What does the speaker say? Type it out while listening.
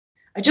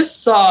I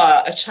just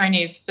saw a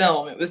Chinese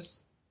film. It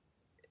was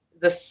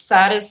the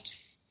saddest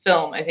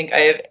film I think I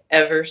have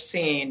ever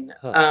seen.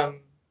 Huh.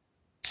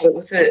 What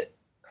was it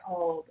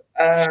called?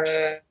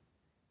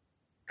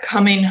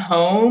 Coming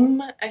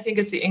Home, I think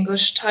is the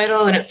English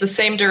title, and it's the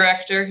same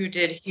director who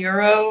did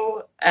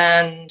Hero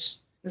and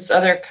this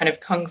other kind of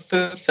kung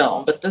fu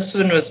film, but this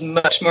one was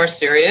much more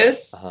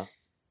serious, Uh-huh.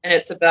 and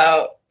it's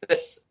about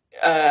this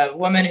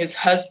woman whose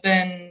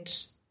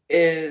husband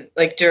is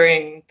like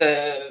during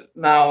the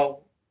Mao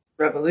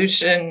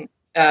Revolution.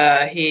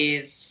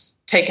 He's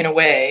taken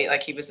away,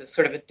 like he was a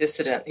sort of a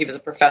dissident. He was a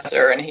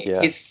professor, and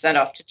Yeah. he's sent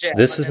off to jail.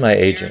 This And is then my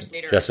years agent,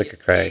 later, he Jessica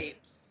Craig.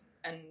 escapes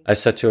and I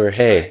said to her,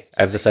 "Hey, tries I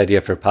to have this like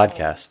idea for a get home,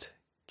 podcast.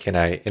 Can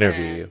I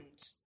interview you?"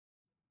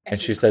 and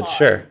And she he's said, caught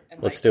 "Sure,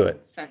 and let's like do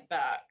it." sent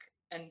back.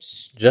 And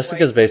Jessica's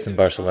wife is based in so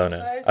Barcelona.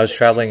 traumatized I was that he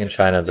traveling in sort of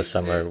China this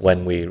summer when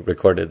loses we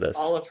recorded this.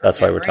 all of her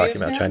That's why we're memory talking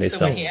of about him. Chinese So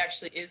when he films.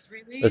 actually is This is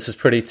released,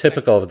 pretty she's kind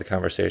typical of the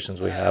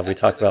conversations we have. We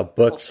talk after the about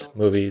books, whole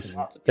film, movies,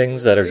 lots of people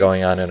things are that are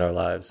going released. on in our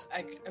lives.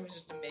 I was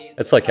just amazed.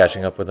 It's like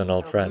catching up with an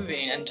old how friend.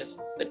 moving and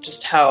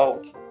just how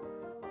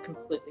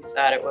completely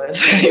sad it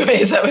was.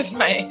 Anyways, that was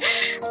my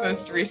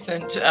most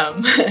recent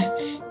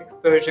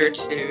exposure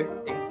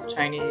to things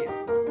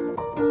Chinese.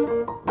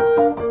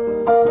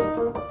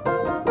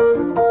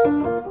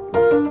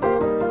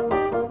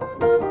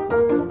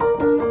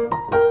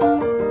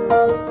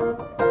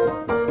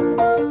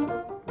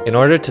 In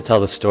order to tell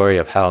the story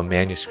of how a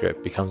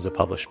manuscript becomes a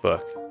published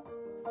book,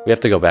 we have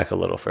to go back a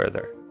little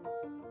further,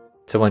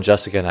 to when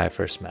Jessica and I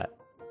first met.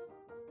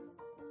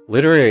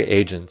 Literary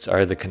agents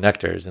are the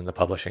connectors in the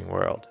publishing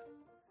world.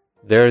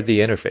 They're the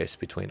interface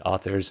between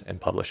authors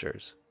and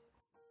publishers.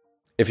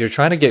 If you're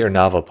trying to get your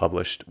novel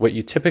published, what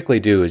you typically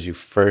do is you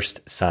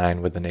first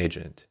sign with an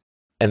agent,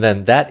 and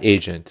then that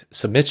agent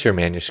submits your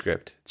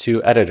manuscript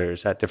to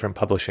editors at different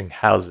publishing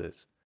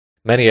houses.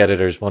 Many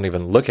editors won't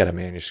even look at a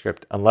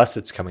manuscript unless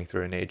it's coming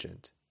through an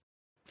agent.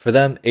 For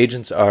them,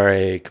 agents are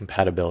a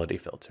compatibility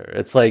filter.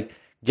 It's like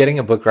getting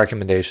a book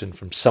recommendation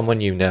from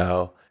someone you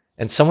know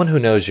and someone who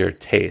knows your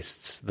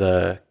tastes,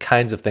 the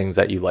kinds of things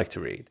that you like to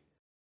read.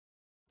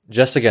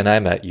 Jessica and I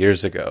met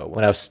years ago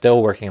when I was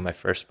still working on my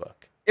first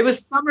book. It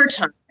was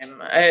summertime,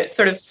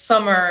 sort of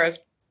summer of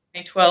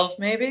 2012,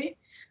 maybe.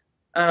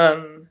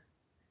 And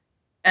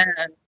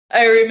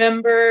I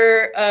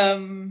remember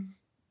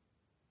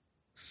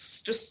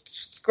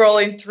just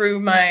scrolling through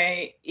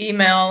my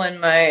email in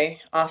my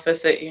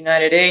office at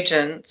United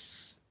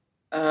Agents,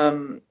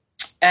 and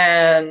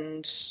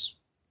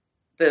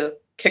the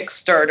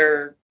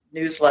Kickstarter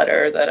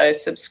newsletter that I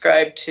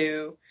subscribed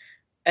to.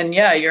 And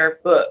yeah, your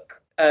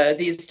book,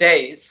 These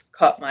Days,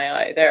 caught my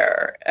eye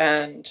there.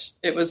 And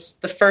it was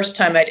the first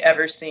time I'd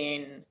ever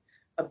seen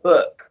a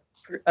book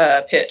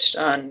pitched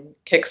on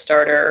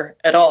Kickstarter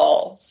at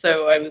all.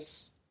 So I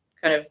was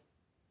kind of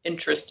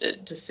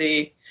interested to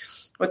see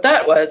what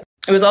that was.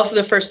 It was also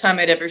the first time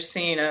I'd ever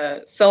seen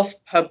a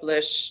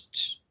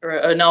self-published, or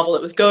a novel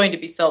that was going to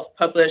be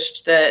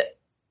self-published, that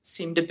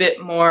seemed a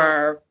bit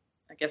more,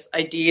 I guess,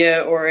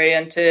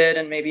 idea-oriented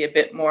and maybe a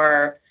bit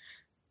more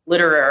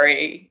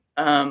literary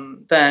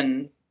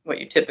than what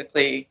you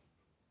typically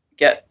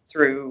get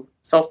through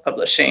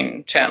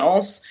self-publishing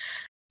channels.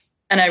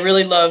 And I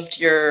really loved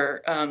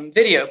your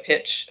video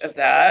pitch of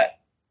that.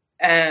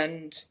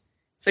 And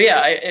so,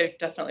 yeah, I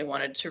definitely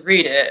wanted to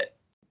read it.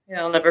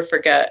 Yeah, I'll never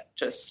forget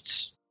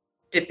just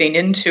dipping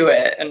into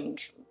it and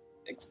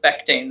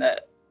expecting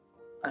that,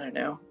 I don't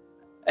know,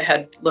 I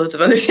had loads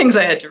of other things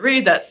I had to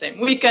read that same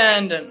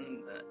weekend,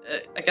 and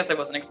I guess I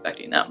wasn't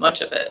expecting that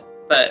much of it,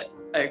 but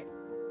I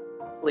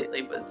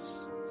completely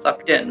was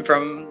sucked in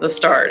from the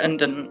start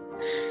and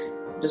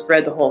just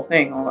read the whole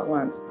thing all at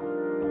once.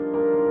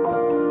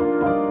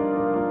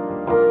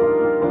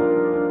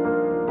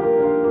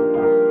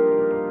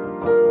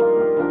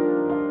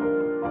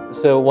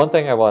 So one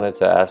thing I wanted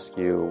to ask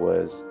you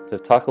was to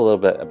talk a little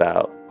bit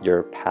about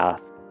your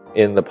path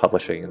in the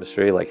publishing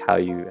industry, like how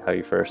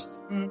you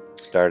first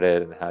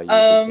started and how you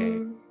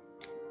became.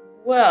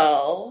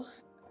 Well,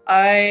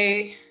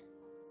 I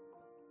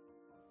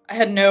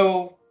had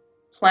no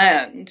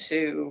plan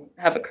to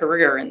have a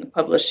career in the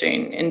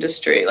publishing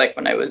industry. Like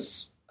when I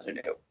was, I don't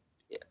know,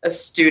 a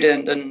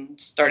student and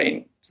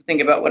starting to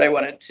think about what I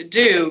wanted to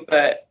do,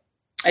 but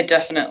I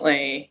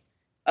definitely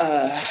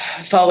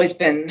I've always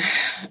been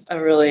a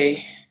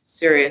really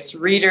serious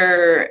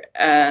reader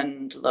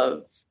and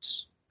loved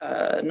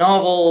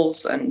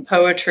novels and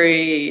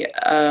poetry.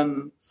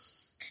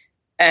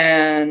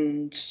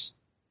 And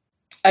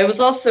I was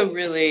also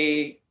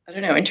really, I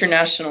don't know,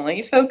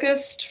 internationally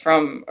focused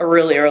from a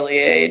really early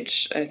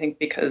age. I think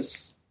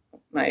because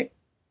my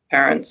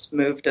parents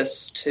moved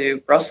us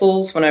to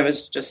Brussels when I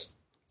was just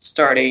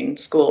starting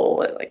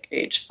school at like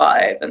age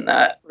 5, and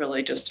that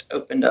really just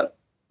opened up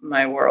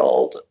my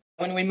world.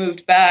 When we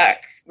moved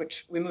back,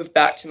 which we moved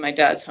back to my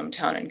dad's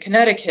hometown in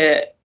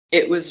Connecticut,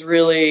 it was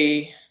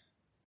really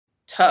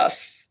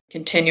tough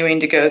continuing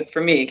to go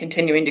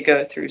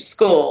through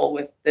school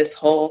with this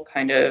whole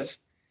kind of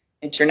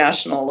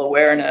international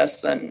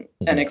awareness and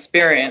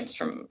experience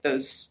from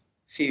those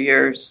few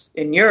years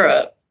in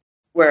Europe,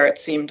 where it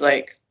seemed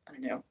like, I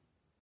don't know,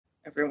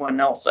 everyone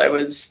else I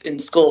was in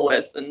school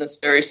with in this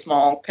very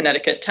small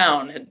Connecticut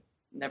town had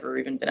never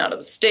even been out of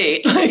the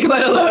state, like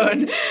let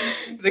alone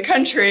the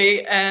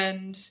country.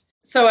 And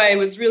so I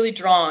was really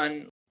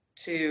drawn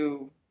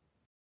to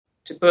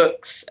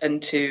books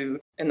and to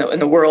in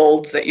the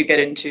worlds that you get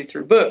into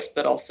through books,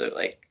 but also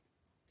like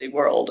the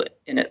world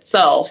in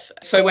itself.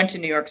 So I went to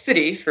New York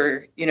City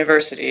for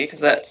university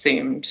because that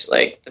seemed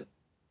like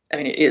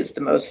it is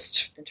the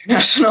most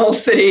international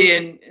city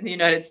in the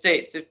United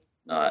States, if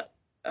not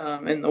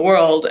in the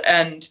world.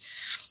 And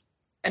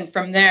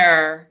from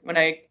there, when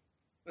I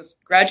was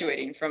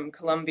graduating from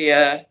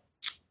Columbia,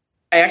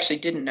 I actually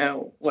didn't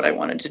know what I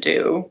wanted to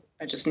do.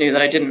 I just knew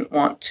that I didn't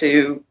want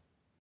to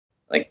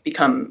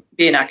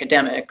be an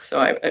academic.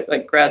 So I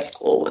grad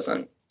school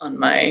wasn't on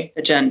my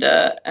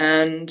agenda.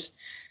 And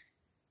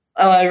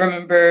I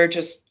remember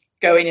just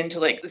going into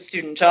like the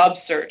student job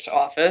search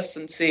office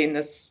and seeing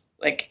this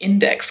like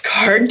index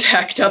card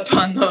tacked up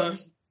on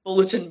the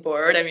bulletin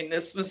board. I mean,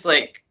 this was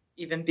like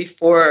even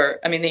before,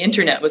 the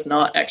internet was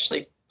not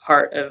actually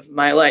part of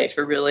my life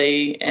or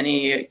really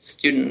any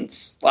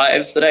students'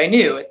 lives that I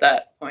knew at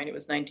that point. It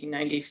was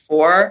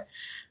 1994.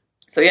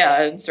 So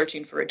yeah, in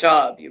searching for a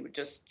job, you would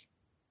just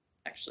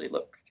actually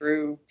look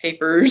through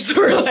papers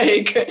or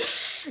like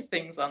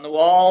things on the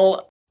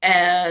wall.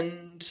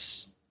 And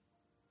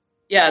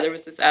yeah, there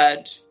was this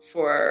ad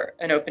for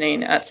an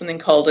opening at something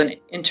called an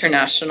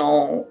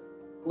international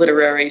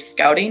literary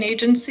scouting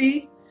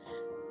agency.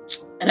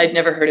 And I'd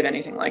never heard of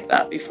anything like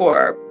that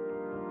before.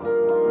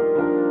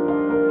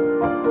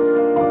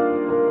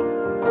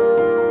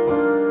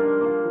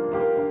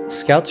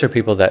 Scouts are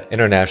people that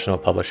international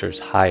publishers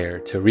hire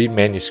to read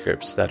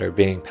manuscripts that are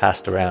being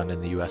passed around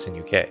in the US and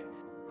UK.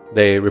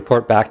 They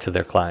report back to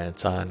their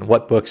clients on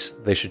what books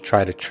they should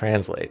try to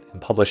translate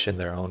and publish in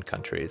their own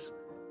countries.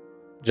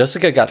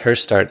 Jessica got her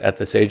start at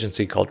this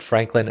agency called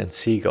Franklin and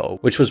Seagull,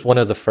 which was one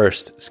of the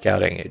first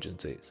scouting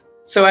agencies.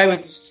 So I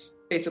was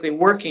basically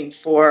working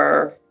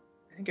for,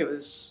 I think it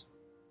was,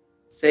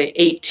 say,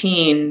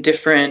 18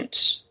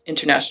 different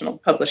international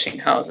publishing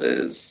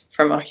houses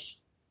from a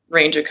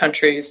range of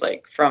countries,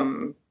 like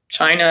from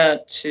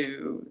China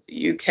to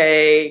the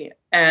UK.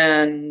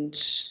 And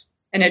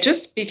it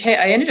just became,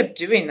 I ended up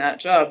doing that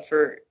job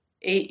for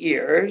 8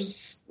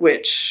 years,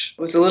 which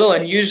was a little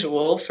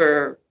unusual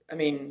for,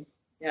 an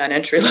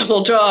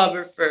entry-level job,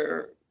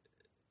 or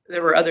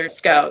there were other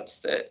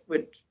scouts that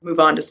would move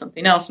on to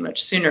something else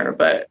much sooner.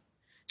 But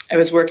I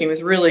was working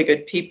with really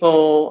good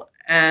people,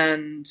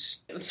 and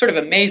it was sort of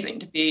amazing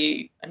to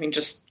be,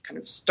 just kind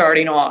of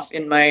starting off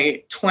in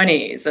my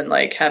 20s and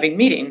like having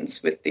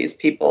meetings with these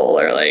people,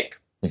 or like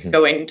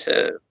going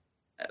to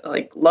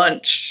like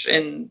lunch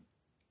in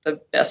the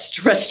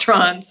best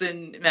restaurants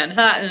in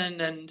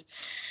Manhattan,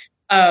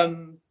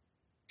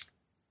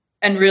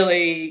 and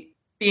really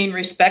being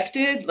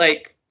respected,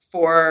 like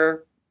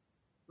for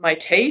my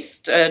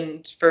taste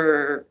and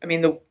for,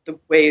 the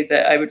way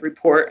that I would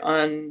report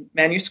on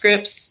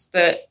manuscripts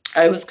that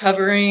I was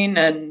covering.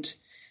 And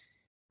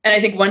I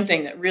think one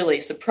thing that really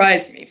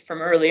surprised me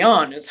from early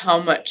on is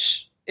how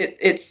much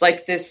it's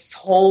like this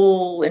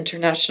whole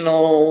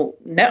international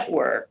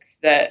network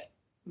that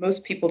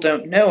most people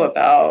don't know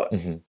about.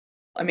 Mm-hmm.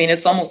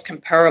 It's almost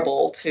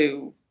comparable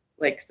to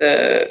like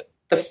the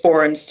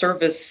Foreign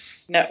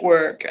Service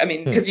Network.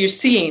 Because you're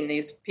seeing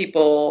these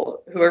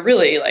people who are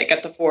really like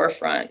at the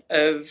forefront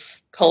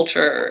of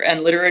culture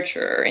and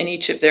literature in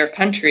each of their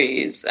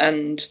countries,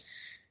 and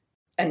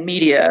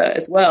media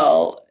as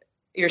well.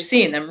 You're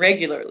seeing them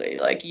regularly,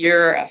 like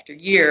year after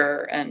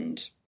year.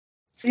 And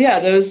so,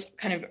 yeah, those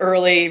kind of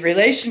early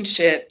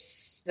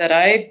relationships that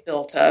I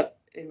built up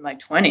in my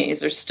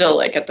 20s are still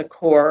like at the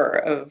core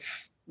of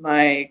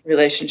my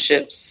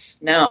relationships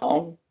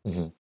now.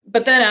 Mm-hmm.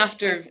 But then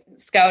after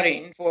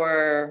scouting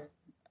for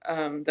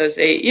those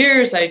 8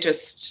 years, I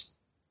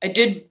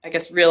did,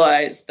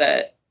 realize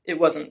that it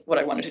wasn't what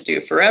I wanted to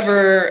do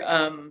forever,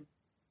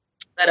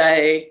 that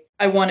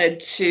I wanted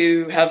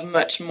to have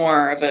much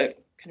more of a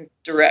kind of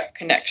direct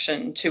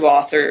connection to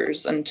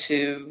authors and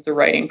to the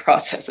writing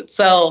process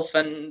itself.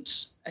 And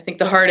I think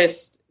the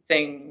hardest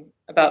thing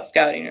about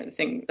scouting, or the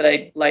thing that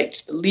I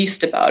liked the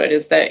least about it,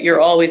 is that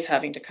you're always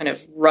having to kind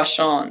of rush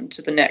on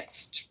to the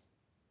next.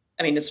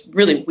 It's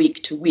really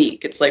week to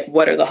week. It's like,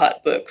 what are the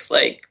hot books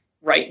like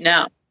right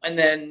now? And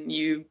then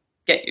you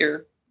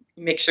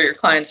make sure your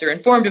clients are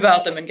informed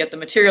about them and get the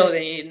material they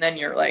need. And then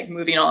you're like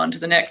moving on to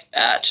the next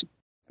batch.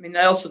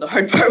 Also the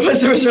hard part was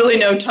there was really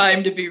no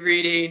time to be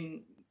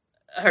reading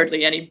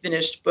hardly any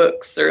finished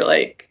books, or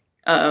like,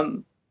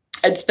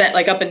 I'd spent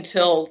like up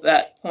until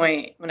that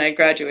point when I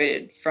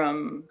graduated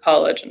from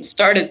college and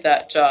started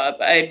that job,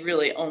 I'd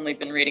really only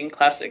been reading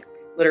classic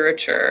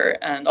literature.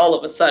 And all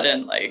of a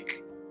sudden,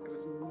 like,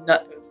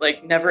 it was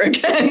like never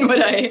again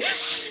would I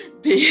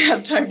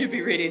have time to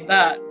be reading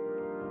that.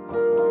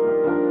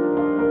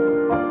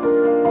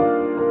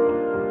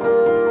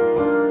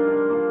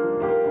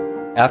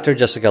 After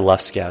Jessica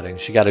left scouting,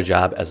 she got a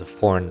job as a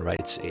foreign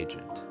rights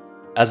agent.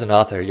 As an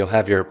author, you'll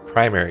have your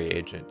primary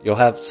agent. You'll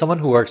have someone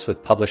who works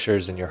with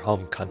publishers in your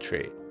home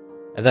country.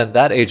 And then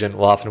that agent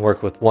will often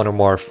work with one or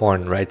more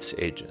foreign rights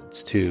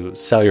agents to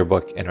sell your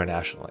book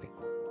internationally.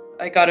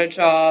 I got a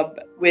job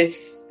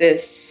with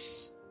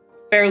this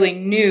fairly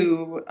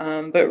new,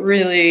 but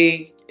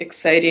really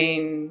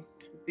exciting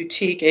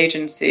boutique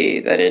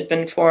agency that had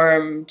been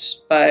formed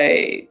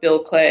by Bill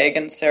Clegg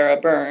and Sarah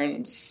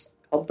Burns,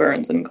 called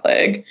Burns and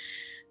Clegg.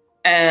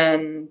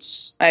 And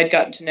I had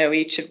gotten to know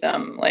each of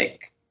them,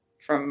 like,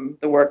 from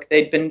the work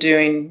they'd been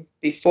doing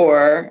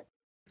before.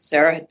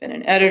 Sarah had been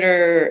an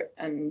editor,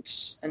 and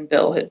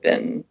Bill had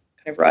been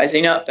kind of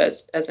rising up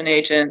as an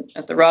agent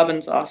at the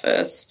Robbins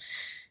office.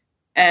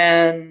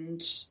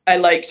 And I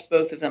liked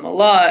both of them a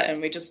lot,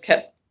 and we just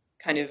kept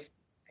kind of,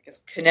 I guess,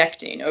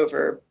 connecting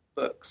over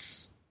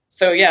books.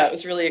 So yeah, it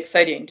was really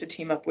exciting to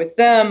team up with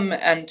them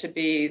and to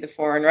be the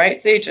foreign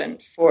rights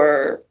agent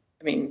for,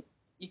 I mean,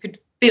 you could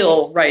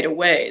feel right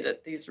away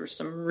that these were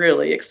some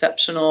really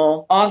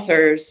exceptional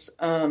authors.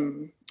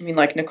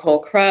 Like Nicole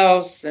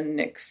Krauss and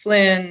Nick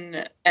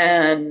Flynn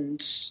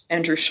and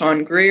Andrew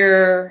Sean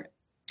Greer.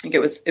 I think it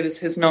was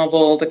his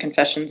novel, The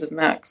Confessions of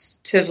Max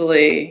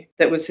Tivoli,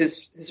 that was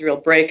his real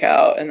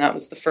breakout. And that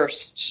was the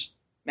first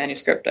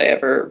manuscript I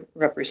ever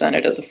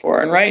represented as a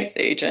foreign rights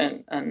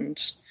agent. And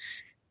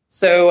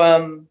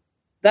so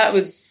that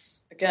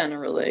was, again, a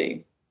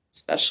really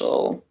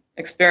special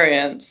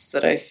experience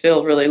that I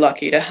feel really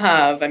lucky to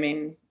have. I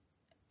mean,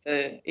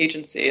 the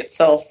agency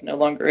itself no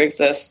longer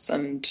exists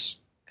and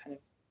kind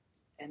of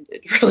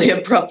ended really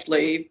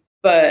abruptly,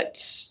 but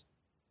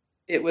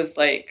it was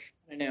like,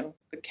 I don't know,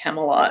 the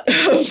Camelot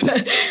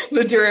of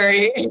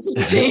literary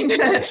agenting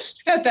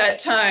at that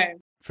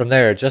time. From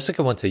there,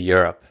 Jessica went to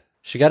Europe.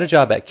 She got a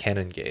job at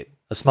Canongate,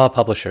 a small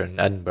publisher in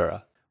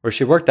Edinburgh, where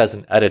she worked as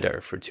an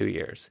editor for 2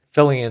 years,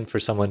 filling in for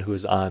someone who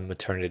was on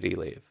maternity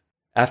leave.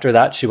 After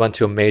that, she went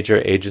to a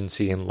major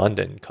agency in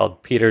London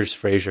called Peters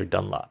Fraser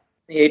Dunlop.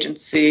 The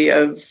agency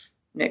of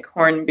Nick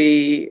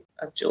Hornby,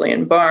 of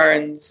Julian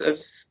Barnes,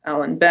 of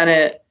Alan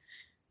Bennett,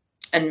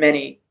 and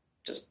many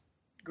just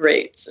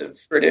greats of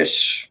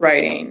British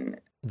writing.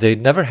 They'd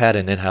never had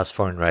an in-house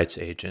foreign rights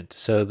agent,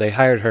 so they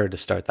hired her to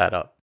start that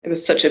up. It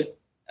was such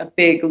a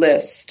big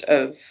list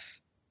of,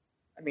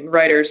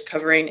 writers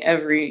covering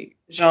every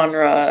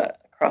genre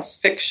across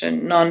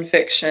fiction,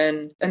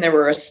 nonfiction, and there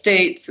were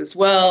estates as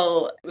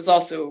well. It was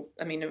also,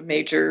 a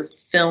major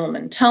film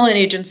and talent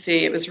agency.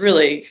 It was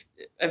really,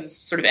 I was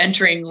sort of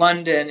entering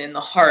London in the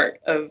heart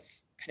of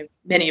kind of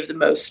many of the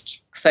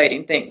most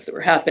exciting things that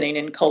were happening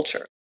in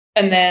culture.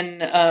 And then,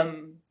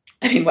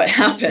 what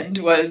happened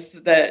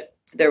was that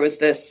there was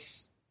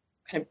this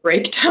kind of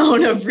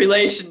breakdown of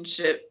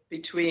relationship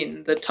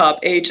between the top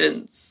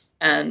agents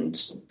and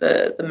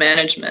the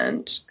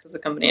management, because the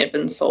company had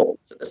been sold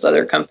to this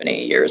other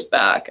company years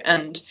back.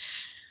 And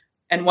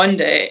one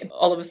day,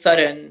 all of a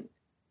sudden,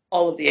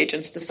 all of the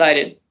agents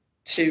decided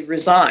to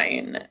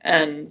resign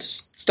and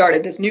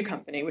started this new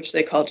company, which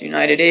they called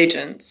United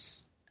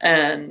Agents.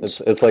 And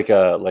it's like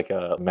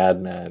a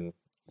Mad Men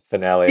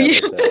finale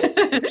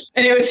episode.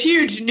 And it was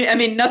huge.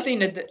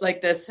 Nothing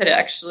like this had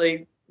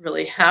actually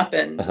really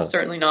happened,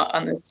 certainly not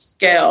on this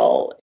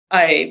scale.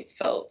 I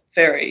felt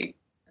very,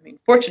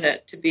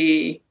 fortunate to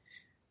be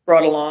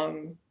brought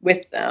along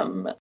with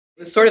them. It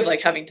was sort of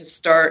like having to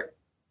start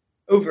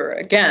over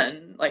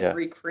again,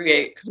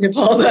 recreate kind of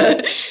all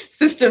the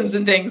systems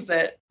and things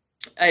that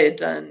I had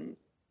done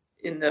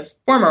in the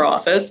former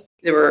office.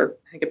 There were,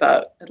 I think,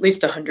 about at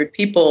least 100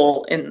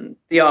 people in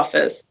the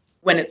office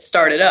when it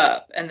started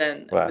up. And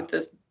then with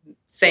the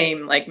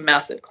same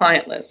massive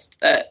client list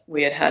that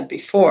we had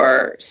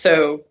before.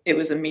 So it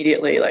was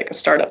immediately like a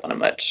startup on a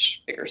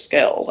much bigger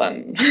scale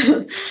than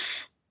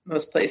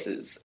most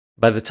places.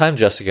 By the time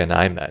Jessica and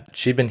I met,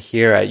 she'd been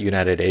here at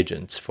United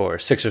Agents for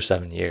 6 or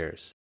 7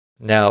 years.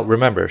 Now,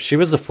 remember, she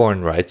was a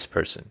foreign rights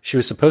person. She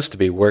was supposed to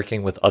be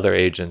working with other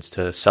agents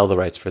to sell the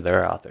rights for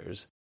their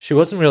authors. She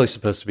wasn't really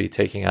supposed to be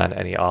taking on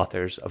any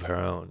authors of her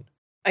own.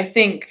 I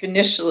think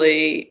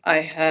initially I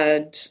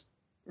had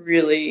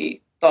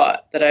really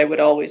thought that I would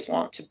always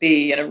want to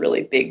be in a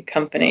really big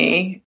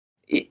company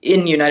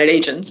in United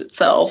Agents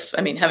itself.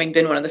 Having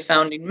been one of the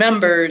founding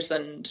members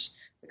and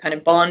the kind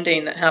of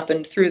bonding that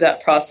happened through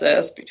that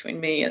process between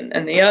me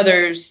and the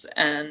others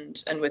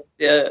and with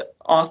the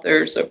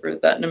authors over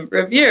that number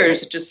of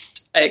years,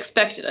 I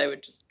expected I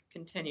would just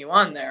continue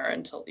on there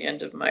until the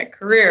end of my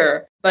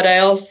career. But I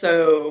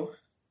also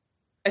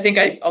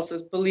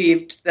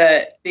believed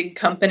that big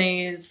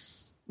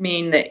companies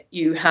mean that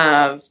you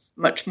have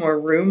much more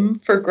room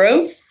for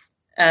growth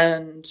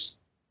and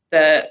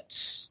that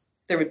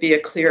there would be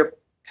a clear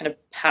kind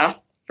of path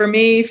for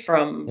me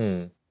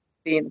from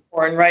being a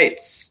foreign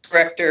rights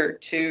director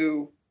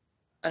to,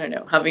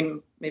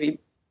 having maybe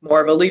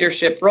more of a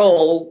leadership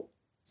role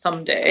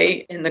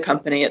someday in the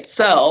company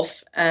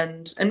itself.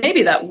 And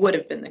maybe that would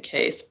have been the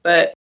case,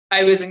 but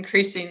I was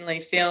increasingly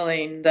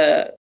feeling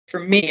that for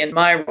me in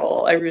my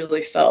role, I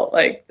really felt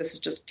like this is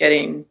just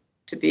getting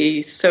to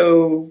be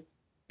so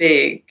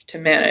big to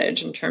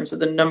manage in terms of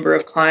the number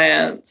of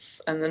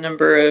clients and the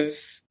number of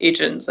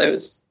agents I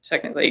was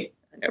technically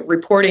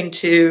reporting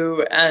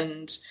to,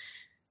 and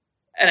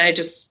I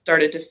just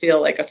started to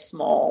feel like a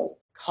small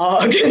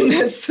cog in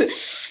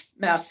this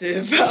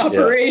massive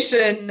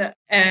operation,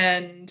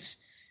 and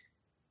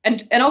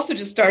also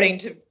just starting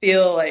to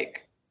feel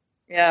like,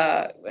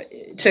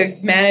 to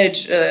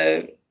manage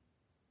a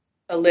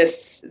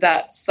list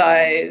that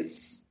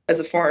size as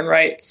a foreign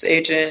rights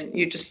agent,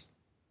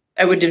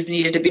 I would have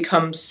needed to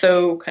become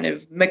so kind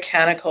of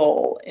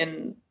mechanical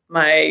in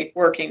my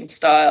working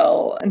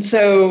style. And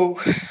so,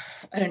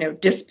 I don't know,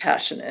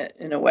 dispassionate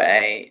in a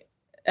way,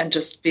 and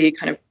just be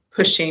kind of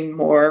pushing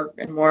more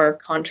and more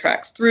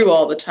contracts through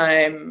all the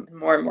time,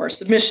 more and more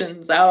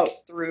submissions out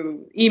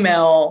through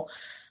email.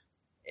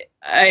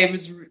 I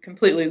was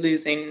completely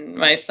losing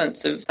my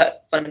sense of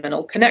that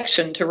fundamental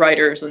connection to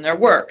writers and their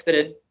work that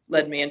had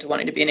led me into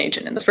wanting to be an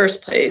agent in the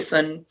first place.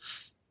 And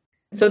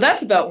so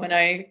that's about when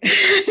I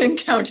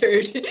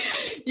encountered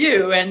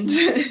you and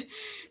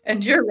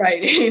your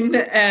writing,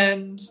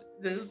 and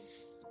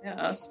this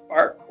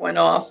spark went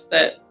off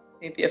that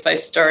maybe if I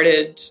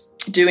started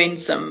doing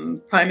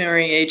some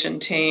primary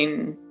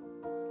agenting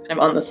kind of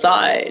on the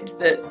side,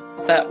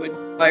 that would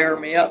fire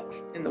me up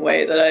in the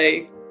way that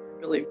I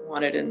really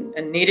wanted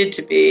and needed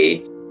to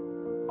be.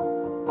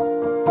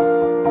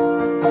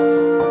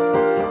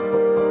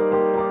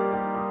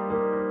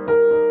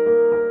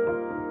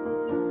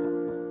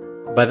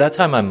 By that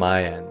time on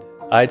my end,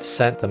 I'd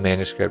sent the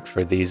manuscript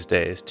for These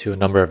Days to a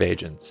number of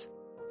agents,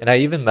 and I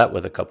even met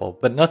with a couple,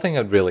 but nothing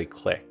had really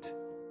clicked.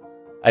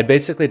 I'd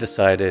basically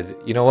decided,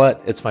 you know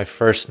what, it's my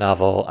first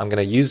novel, I'm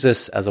going to use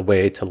this as a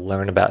way to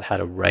learn about how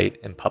to write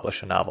and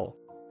publish a novel.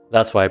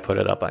 That's why I put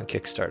it up on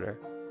Kickstarter.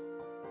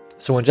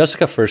 So when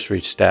Jessica first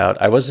reached out,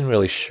 I wasn't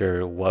really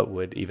sure what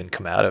would even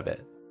come out of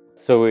it.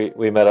 So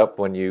we met up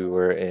when you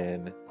were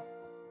in,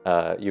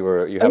 you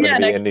happened to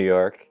be in New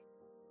York.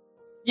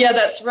 Yeah,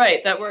 that's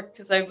right. That worked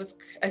because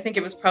I think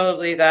it was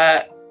probably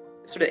that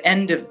sort of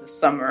end of the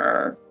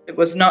summer. It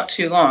was not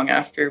too long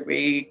after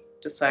we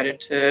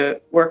decided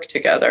to work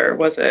together,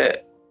 was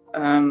it?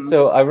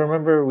 So I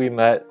remember we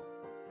met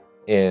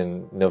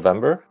in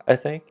November, I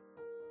think.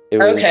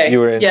 Okay. You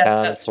were in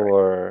town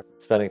for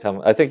spending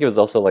time. I think it was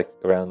also like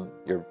around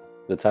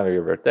the time of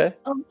your birthday.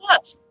 Oh,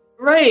 that's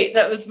right.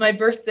 That was my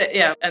birthday.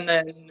 Yeah. And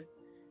then,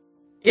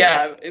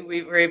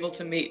 we were able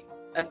to meet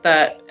at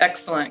that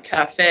excellent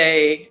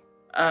cafe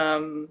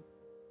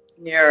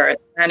near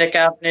Atlantic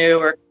Avenue,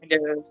 or kind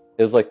of.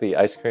 It was like the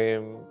ice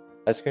cream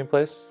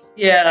place.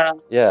 Yeah.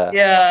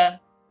 Yeah.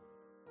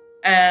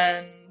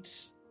 And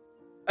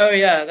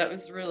that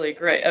was really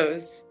great. It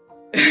was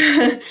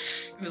it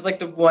was like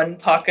the one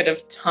pocket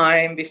of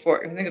time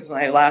before, I think it was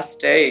my last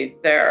day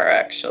there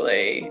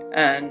actually,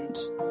 and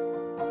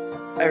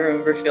I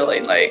remember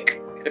feeling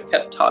like I could have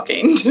kept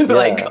talking to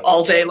like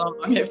all day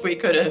long if we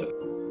could have.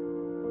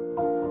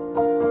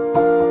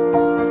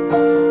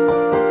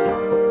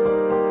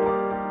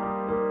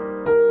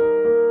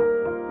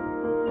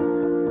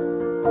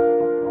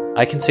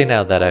 I can say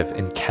now that I've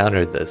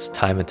encountered this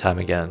time and time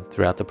again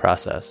throughout the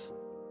process.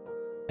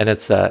 And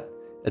it's that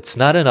it's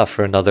not enough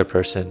for another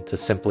person to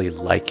simply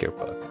like your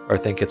book or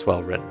think it's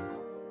well written.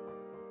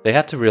 They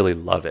have to really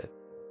love it.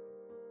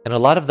 And a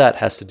lot of that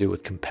has to do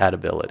with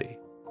compatibility.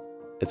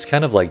 It's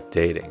kind of like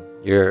dating.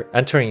 You're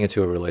entering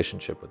into a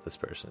relationship with this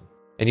person,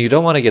 and you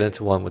don't want to get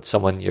into one with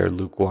someone you're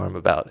lukewarm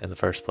about in the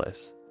first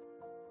place.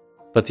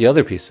 But the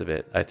other piece of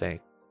it, I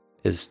think,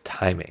 is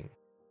timing.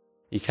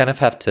 You kind of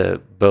have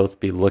to both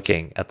be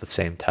looking at the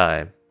same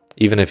time,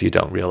 even if you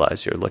don't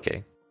realize you're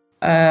looking.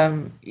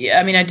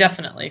 I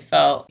definitely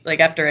felt like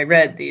after I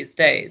read These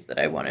Days that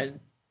I wanted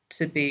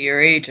to be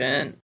your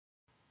agent.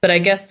 But I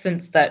guess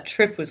since that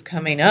trip was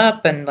coming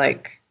up and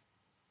like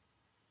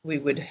we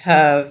would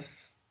have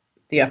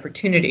the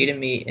opportunity to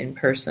meet in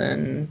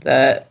person,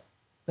 that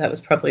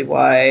was probably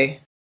why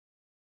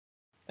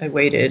I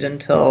waited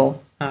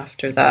until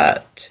after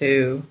that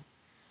to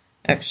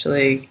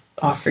actually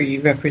offer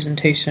you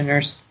representation,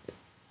 or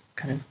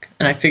kind of,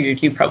 and I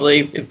figured it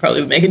probably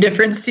would make a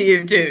difference to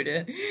you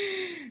too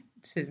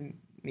to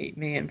meet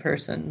me in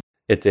person.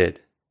 It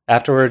did.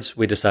 Afterwards,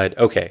 we decide,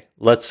 okay,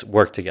 let's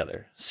work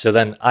together. So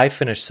then I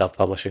finish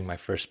self-publishing my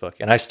first book,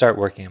 and I start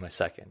working on my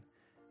second.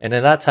 And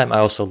in that time, I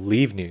also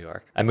leave New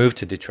York. I move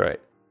to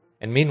Detroit.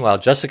 And meanwhile,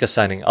 Jessica's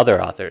signing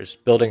other authors,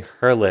 building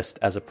her list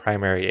as a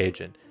primary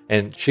agent.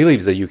 And she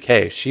leaves the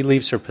UK. She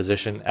leaves her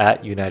position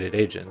at United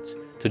Agents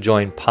to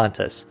join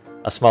Pontus,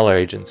 a smaller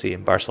agency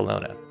in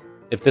Barcelona.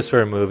 If this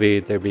were a movie,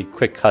 there'd be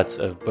quick cuts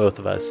of both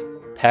of us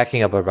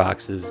packing up our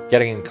boxes,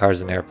 getting in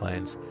cars and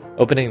airplanes,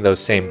 opening those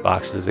same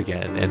boxes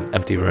again in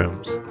empty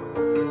rooms.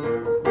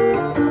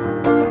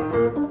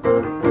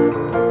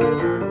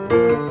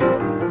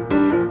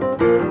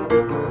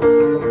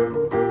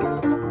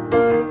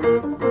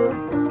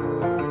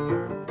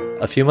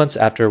 A few months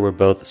after we're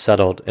both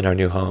settled in our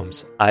new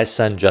homes, I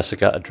send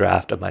Jessica a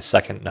draft of my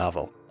second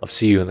novel, of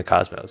See You in the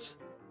Cosmos.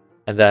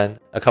 And then,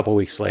 a couple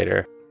weeks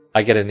later,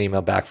 I get an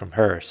email back from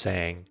her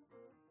saying,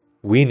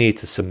 we need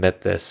to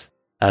submit this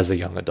as a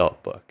young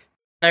adult book.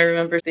 I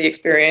remember the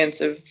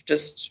experience of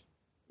just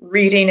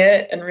reading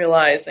it and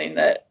realizing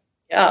that,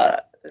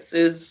 yeah, this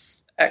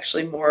is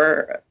actually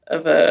more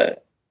of a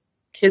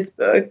kid's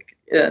book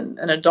than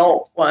an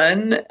adult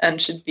one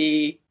and should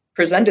be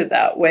presented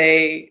that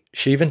way.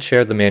 She even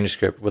shared the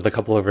manuscript with a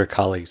couple of her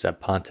colleagues at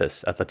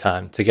Pontus at the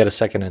time to get a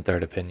second and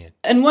third opinion.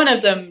 And one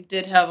of them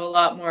did have a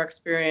lot more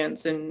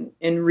experience in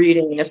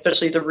reading,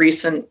 especially the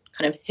recent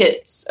kind of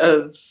hits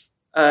of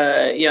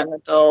young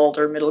adult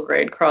or middle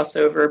grade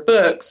crossover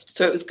books.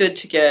 So it was good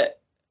to get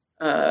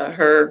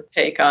her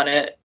take on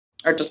it,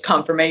 or just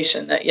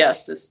confirmation that,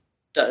 yes, this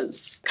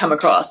does come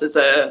across as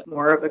a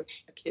more of a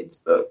kid's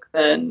book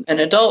than an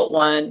adult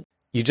one.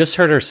 You just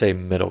heard her say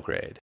middle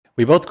grade.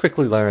 We both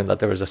quickly learned that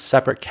there was a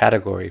separate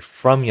category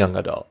from young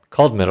adult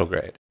called middle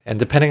grade. And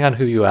depending on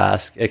who you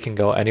ask, it can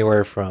go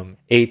anywhere from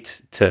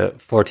 8 to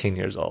 14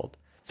 years old.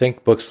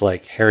 Think books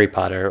like Harry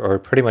Potter or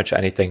pretty much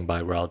anything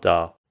by Roald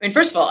Dahl. I mean,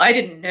 first of all, I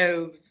didn't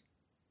know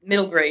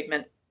middle grade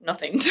meant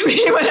nothing to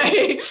me when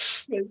I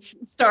was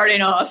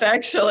starting off,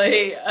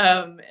 actually.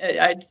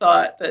 I'd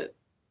thought that,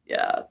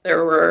 yeah,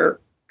 there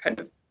were kind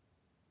of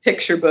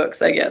picture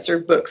books, I guess, or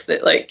books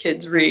that like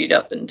kids read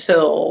up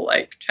until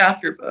like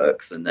chapter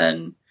books, and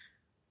then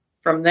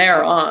from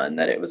there on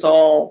that it was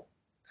all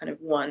kind of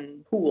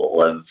one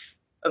pool of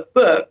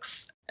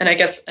books. And I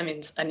guess, I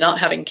mean, I'm not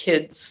having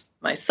kids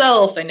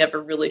myself, I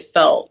never really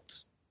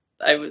felt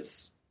I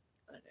was,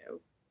 I don't know,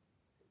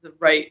 the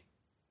right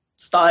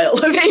style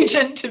of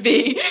agent to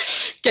be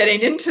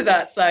getting into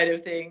that side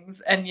of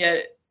things, and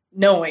yet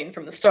knowing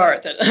from the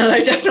start that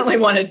I definitely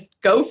want to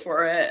go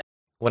for it.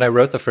 When I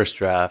wrote the first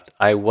draft,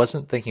 I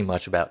wasn't thinking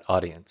much about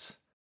audience.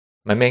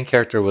 My main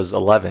character was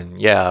 11,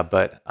 yeah,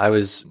 but I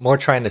was more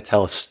trying to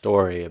tell a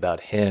story about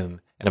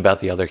him and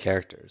about the other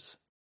characters.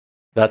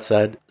 That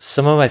said,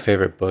 some of my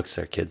favorite books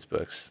are kids'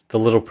 books. The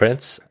Little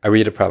Prince, I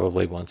read it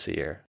probably once a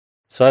year.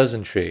 So I was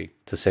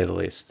intrigued, to say the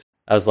least.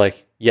 I was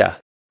like, yeah,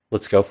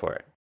 let's go for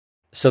it.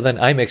 So then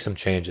I make some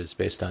changes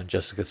based on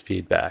Jessica's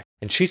feedback,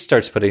 and she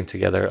starts putting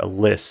together a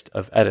list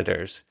of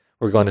editors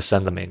we're going to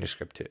send the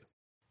manuscript to.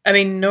 I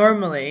mean,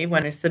 normally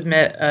when I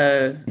submit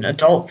an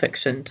adult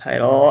fiction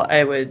title,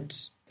 I would,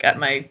 at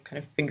my kind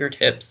of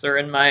fingertips or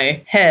in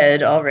my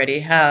head, already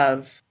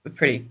have a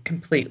pretty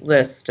complete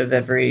list of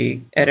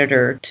every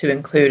editor to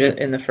include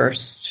in the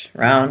first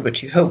round,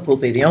 which you hope will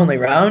be the only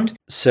round.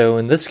 So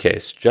in this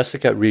case,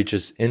 Jessica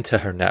reaches into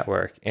her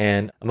network,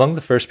 and among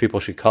the first people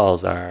she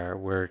calls are,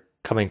 we're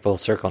coming full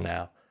circle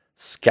now,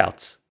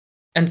 scouts.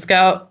 And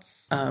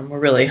scouts were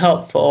really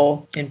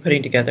helpful in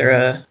putting together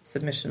a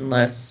submission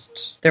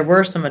list. There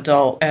were some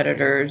adult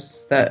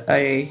editors that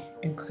I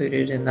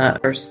included in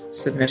that first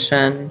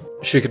submission.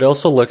 She could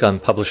also look on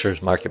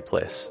Publishers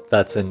Marketplace.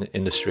 That's an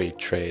industry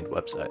trade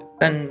website.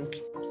 And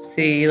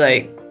see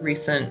like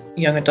recent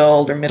young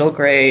adult or middle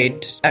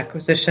grade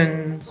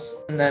acquisitions,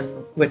 and then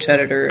which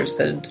editors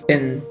had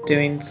been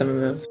doing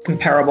some of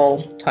comparable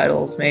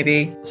titles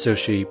maybe. So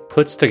she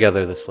puts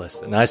together this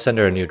list, and I send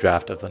her a new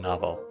draft of the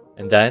novel.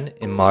 And then,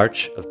 in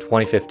March of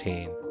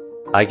 2015,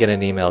 I get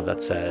an email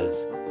that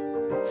says,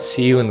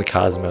 See You in the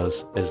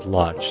Cosmos is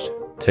launched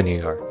to New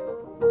York.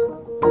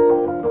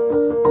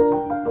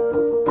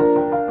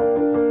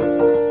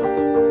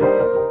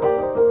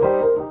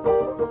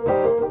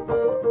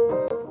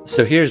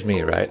 So here's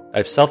me, right?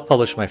 I've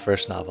self-published my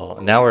first novel,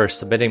 and now we're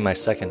submitting my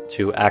second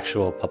to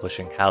actual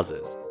publishing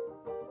houses.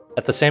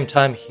 At the same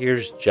time,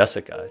 here's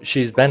Jessica.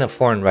 She's been a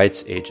foreign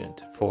rights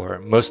agent for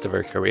most of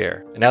her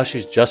career, and now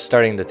she's just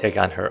starting to take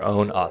on her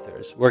own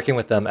authors, working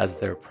with them as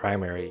their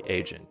primary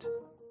agent.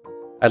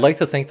 I'd like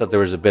to think that there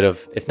was a bit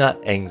of, if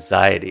not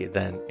anxiety,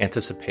 then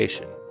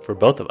anticipation for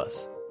both of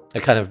us, a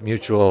kind of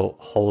mutual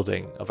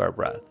holding of our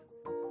breath.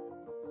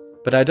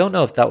 But I don't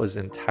know if that was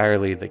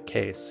entirely the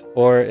case,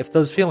 or if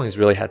those feelings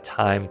really had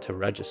time to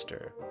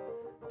register,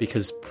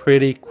 because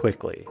pretty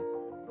quickly,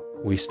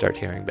 we start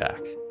hearing back.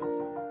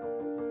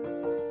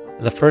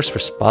 And the first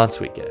response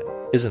we get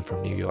isn't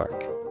from New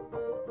York.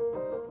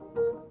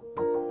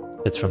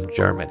 It's from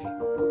Germany.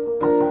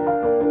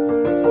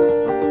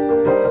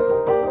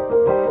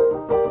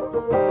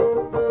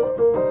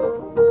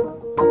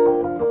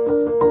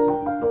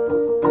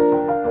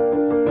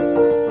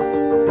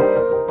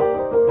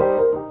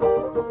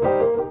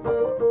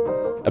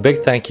 A big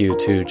thank you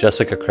to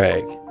Jessica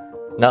Craig.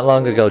 Not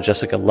long ago,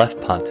 Jessica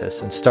left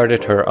Pontus and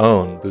started her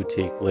own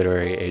boutique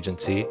literary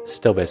agency,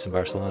 still based in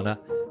Barcelona,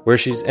 where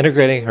she's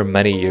integrating her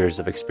many years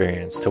of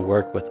experience to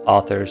work with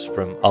authors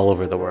from all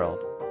over the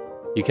world.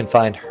 You can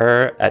find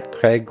her at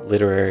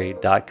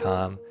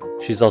craigliterary.com.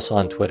 She's also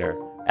on Twitter,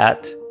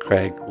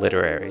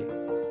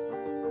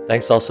 @craigliterary.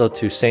 Thanks also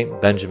to Saint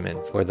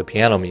Benjamin for the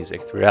piano music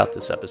throughout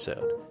this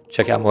episode.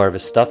 Check out more of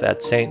his stuff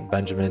at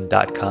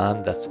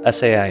saintbenjamin.com. That's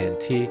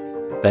SAINT,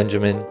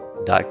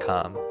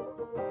 benjamin.com.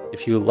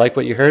 If you like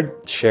what you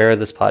heard, share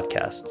this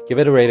podcast. Give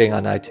it a rating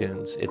on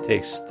iTunes. It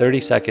takes 30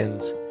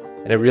 seconds,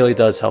 and it really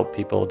does help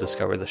people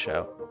discover the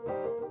show.